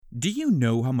Do you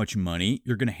know how much money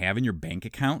you're going to have in your bank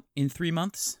account in 3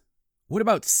 months? What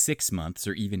about 6 months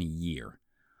or even a year?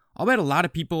 I'll bet a lot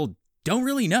of people don't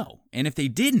really know, and if they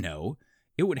did know,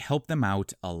 it would help them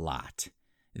out a lot.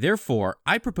 Therefore,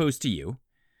 I propose to you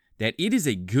that it is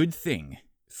a good thing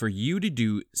for you to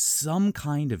do some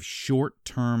kind of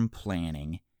short-term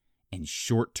planning and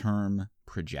short-term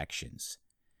projections.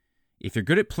 If you're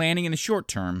good at planning in the short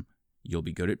term, you'll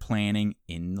be good at planning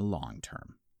in the long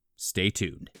term. Stay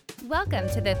tuned. Welcome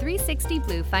to the 360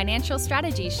 Blue Financial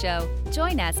Strategies Show.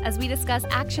 Join us as we discuss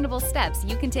actionable steps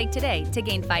you can take today to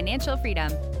gain financial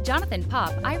freedom. Jonathan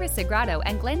Popp, Iris Sagrado,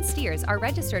 and Glenn Steers are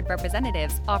registered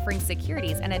representatives offering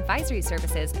securities and advisory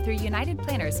services through United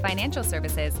Planners Financial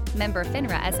Services, member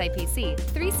FINRA SIPC.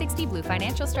 360 Blue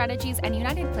Financial Strategies and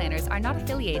United Planners are not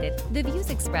affiliated. The views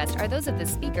expressed are those of the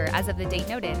speaker as of the date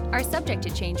noted, are subject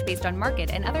to change based on market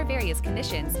and other various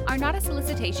conditions, are not a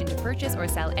solicitation to purchase or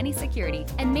sell any security,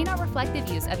 and may not reflect the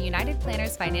views of United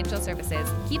Planners Financial Services.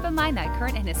 Keep in mind that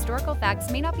current and historical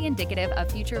facts may not be indicative of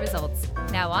future results.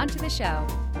 Now on to the show.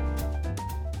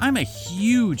 I'm a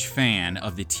huge fan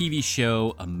of the TV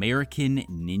show American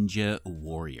Ninja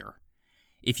Warrior.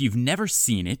 If you've never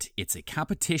seen it, it's a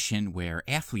competition where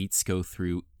athletes go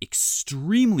through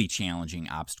extremely challenging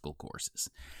obstacle courses.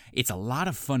 It's a lot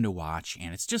of fun to watch,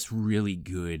 and it's just really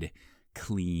good,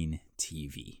 clean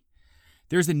TV.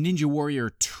 There's a Ninja Warrior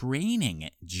training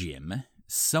gym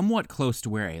somewhat close to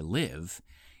where I live,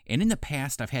 and in the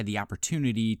past I've had the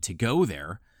opportunity to go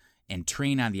there and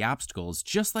train on the obstacles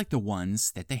just like the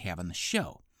ones that they have on the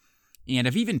show. And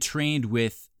I've even trained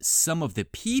with some of the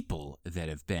people that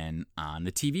have been on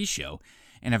the TV show,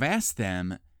 and I've asked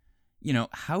them,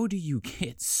 how do you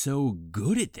get so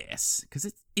good at this?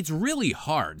 Because it's really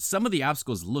hard. Some of the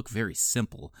obstacles look very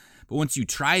simple, but once you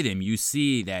try them, you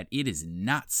see that it is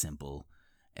not simple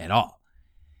at all.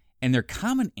 And their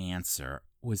common answer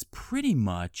was pretty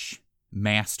much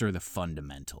master the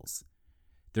fundamentals.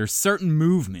 There's certain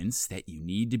movements that you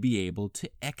need to be able to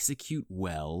execute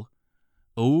well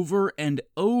over and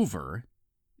over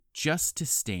just to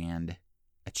stand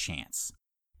a chance.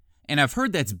 And I've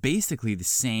heard that's basically the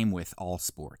same with all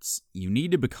sports. You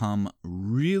need to become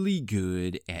really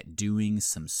good at doing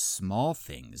some small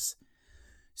things,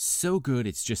 so good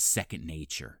it's just second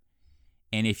nature.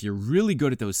 And if you're really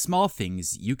good at those small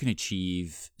things, you can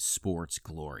achieve sports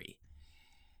glory.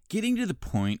 Getting to the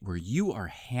point where you are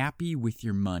happy with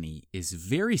your money is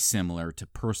very similar to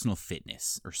personal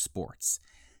fitness or sports.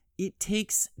 It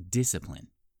takes discipline.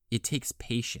 It takes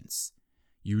patience.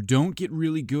 You don't get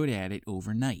really good at it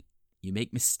overnight. You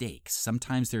make mistakes.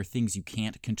 Sometimes there are things you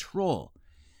can't control.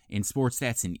 In sports,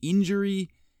 that's an injury.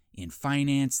 In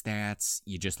finance, that's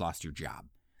you just lost your job.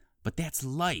 But that's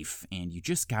life, and you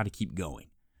just got to keep going.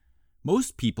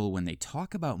 Most people, when they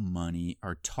talk about money,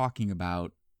 are talking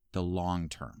about the long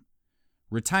term.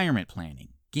 Retirement planning,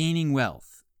 gaining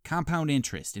wealth, compound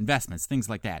interest, investments, things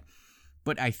like that.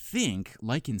 But I think,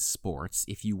 like in sports,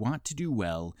 if you want to do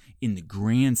well in the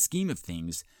grand scheme of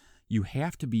things, you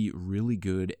have to be really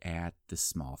good at the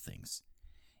small things.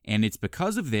 And it's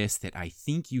because of this that I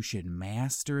think you should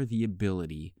master the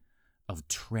ability of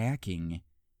tracking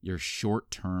your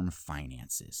short-term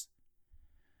finances.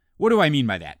 What do I mean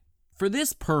by that? For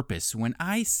this purpose, when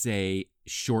I say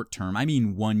short-term, I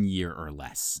mean 1 year or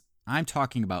less. I'm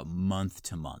talking about month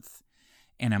to month.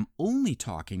 And I'm only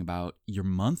talking about your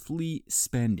monthly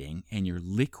spending and your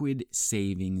liquid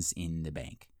savings in the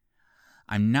bank.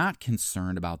 I'm not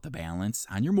concerned about the balance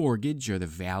on your mortgage or the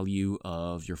value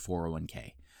of your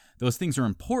 401k. Those things are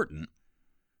important,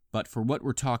 but for what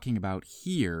we're talking about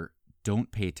here,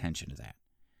 don't pay attention to that.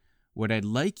 What I'd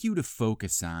like you to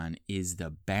focus on is the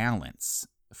balance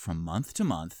from month to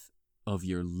month of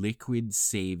your liquid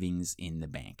savings in the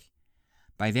bank.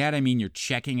 By that, I mean your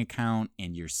checking account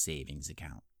and your savings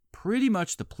account. Pretty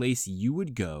much the place you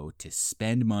would go to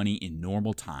spend money in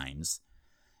normal times,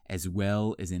 as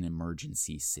well as an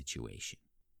emergency situation.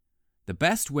 The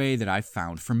best way that I've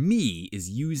found for me is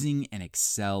using an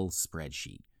Excel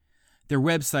spreadsheet. There are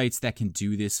websites that can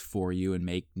do this for you and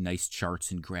make nice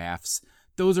charts and graphs.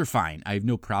 Those are fine. I have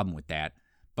no problem with that.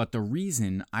 But the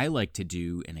reason I like to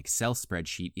do an Excel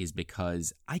spreadsheet is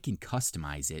because I can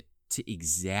customize it to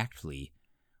exactly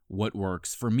what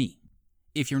works for me.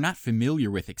 If you're not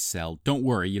familiar with Excel, don't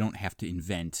worry, you don't have to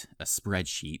invent a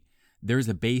spreadsheet. There's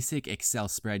a basic Excel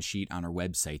spreadsheet on our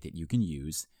website that you can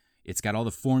use. It's got all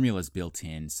the formulas built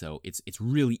in, so it's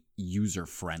really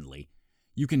user-friendly.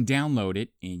 You can download it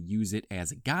and use it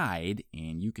as a guide,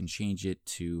 and you can change it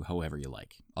to however you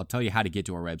like. I'll tell you how to get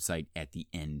to our website at the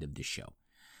end of the show.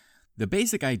 The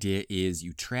basic idea is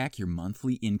you track your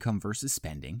monthly income versus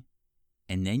spending,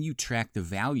 and then you track the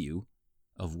value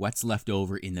of what's left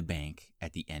over in the bank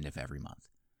at the end of every month.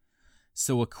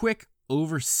 So a quick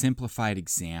oversimplified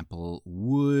example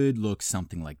would look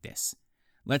something like this.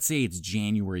 Let's say it's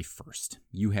January 1st.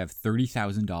 You have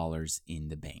 $30,000 in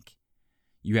the bank.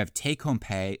 You have take-home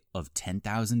pay of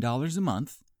 $10,000 a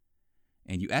month,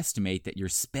 and you estimate that you're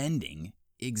spending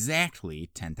exactly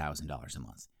 $10,000 a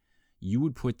month. You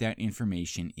would put that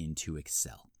information into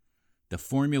Excel. The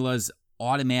formulas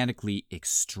automatically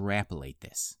extrapolate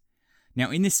this.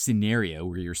 Now, in this scenario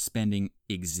where you're spending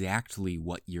exactly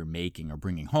what you're making or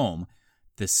bringing home,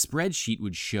 the spreadsheet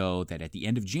would show that at the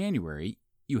end of January,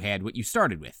 you had what you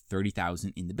started with,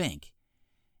 $30,000 in the bank.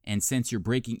 And since you're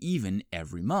breaking even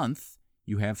every month,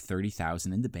 you have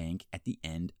 $30,000 in the bank at the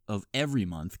end of every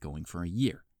month going for a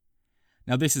year.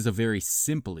 Now, this is a very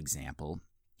simple example,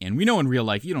 and we know in real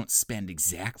life you don't spend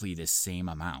exactly the same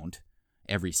amount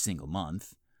every single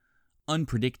month.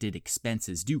 Unpredicted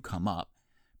expenses do come up,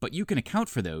 but you can account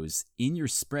for those in your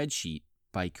spreadsheet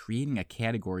by creating a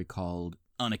category called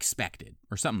unexpected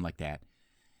or something like that.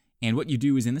 And what you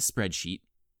do is in the spreadsheet,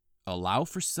 allow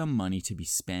for some money to be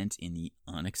spent in the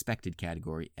unexpected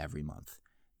category every month.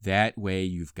 That way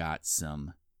you've got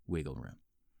some wiggle room.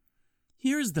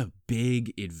 Here's the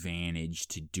big advantage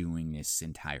to doing this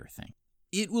entire thing.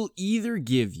 It will either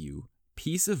give you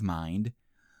peace of mind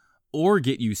or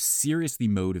get you seriously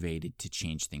motivated to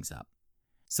change things up.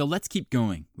 So let's keep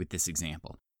going with this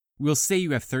example. We'll say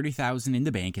you have $30,000 in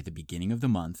the bank at the beginning of the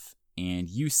month, and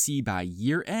you see by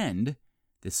year end,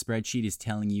 the spreadsheet is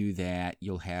telling you that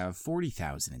you'll have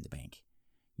 $40,000 in the bank.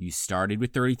 You started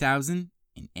with $30,000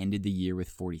 and ended the year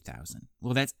with $40,000.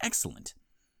 Well, that's excellent.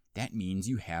 That means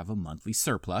you have a monthly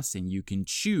surplus and you can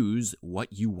choose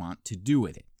what you want to do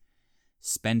with it.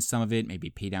 Spend some of it, maybe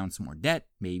pay down some more debt,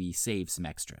 maybe save some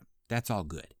extra. That's all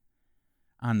good.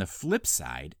 On the flip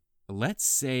side, let's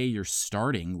say you're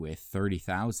starting with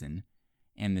 $30,000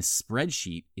 and the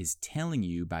spreadsheet is telling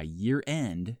you by year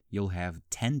end you'll have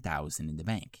 $10,000 in the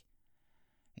bank.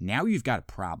 Now you've got a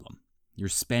problem. You're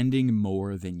spending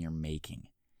more than you're making.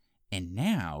 And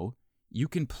now you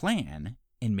can plan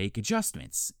and make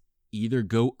adjustments. Either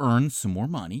go earn some more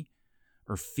money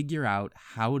or figure out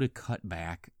how to cut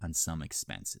back on some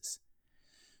expenses.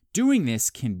 Doing this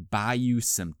can buy you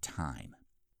some time.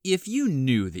 If you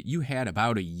knew that you had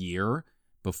about a year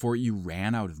before you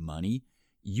ran out of money,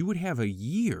 you would have a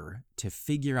year to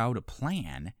figure out a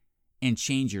plan and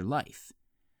change your life.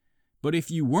 But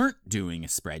if you weren't doing a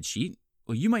spreadsheet,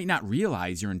 well, you might not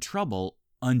realize you're in trouble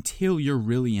until you're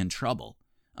really in trouble,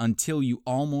 until you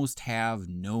almost have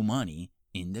no money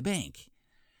in the bank.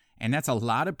 And that's a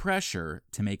lot of pressure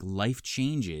to make life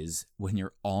changes when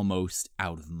you're almost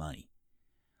out of money.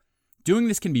 Doing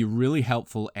this can be really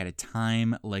helpful at a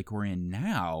time like we're in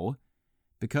now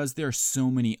because there are so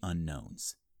many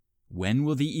unknowns. When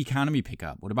will the economy pick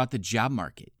up? What about the job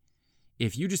market?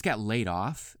 If you just got laid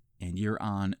off and you're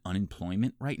on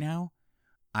unemployment right now,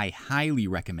 I highly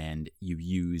recommend you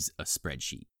use a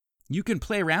spreadsheet. You can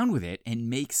play around with it and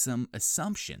make some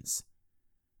assumptions.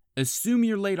 Assume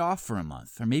you're laid off for a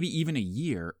month or maybe even a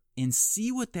year and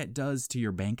see what that does to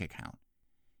your bank account.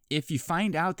 If you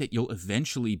find out that you'll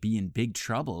eventually be in big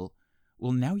trouble,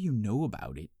 well, now you know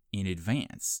about it in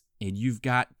advance and you've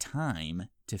got time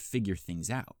to figure things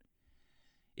out.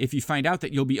 If you find out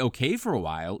that you'll be okay for a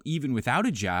while, even without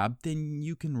a job, then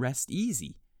you can rest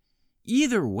easy.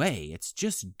 Either way, it's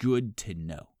just good to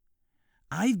know.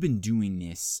 I've been doing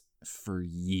this for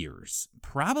years,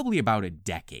 probably about a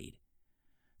decade.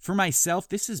 For myself,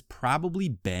 this has probably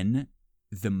been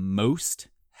the most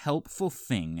helpful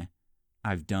thing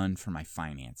I've done for my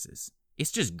finances.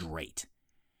 It's just great.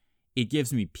 It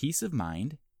gives me peace of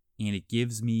mind and it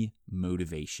gives me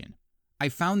motivation. I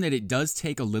found that it does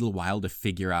take a little while to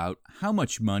figure out how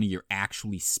much money you're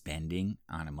actually spending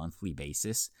on a monthly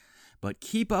basis, but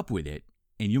keep up with it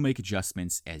and you'll make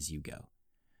adjustments as you go.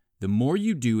 The more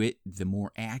you do it, the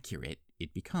more accurate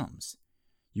it becomes.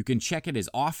 You can check it as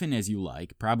often as you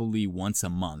like, probably once a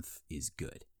month is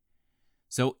good.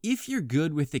 So if you're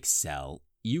good with Excel,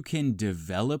 you can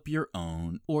develop your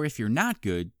own, or if you're not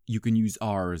good, you can use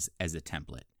ours as a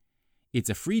template. It's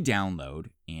a free download,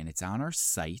 and it's on our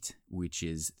site, which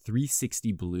is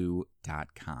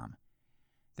 360blue.com.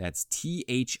 That's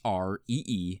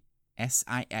THREESIXTY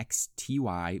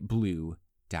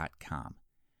blue.com.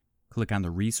 Click on the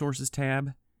Resources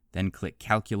tab, then click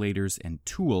Calculators and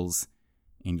Tools,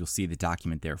 and you'll see the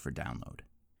document there for download.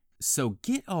 So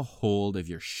get a hold of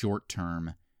your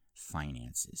short-term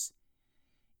finances.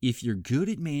 If you're good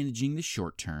at managing the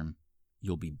short term,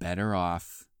 you'll be better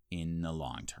off in the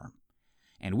long term.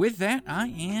 And with that, I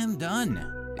am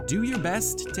done. Do your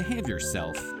best to have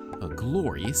yourself a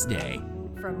glorious day.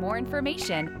 For more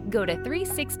information, go to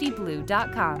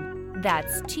 360blue.com.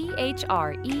 That's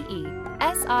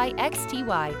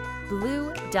THREESIXTY,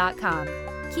 blue.com.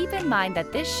 Keep in mind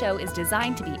that this show is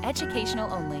designed to be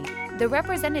educational only. The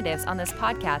representatives on this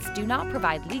podcast do not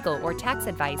provide legal or tax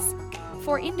advice.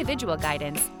 For individual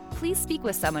guidance, please speak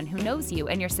with someone who knows you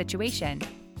and your situation.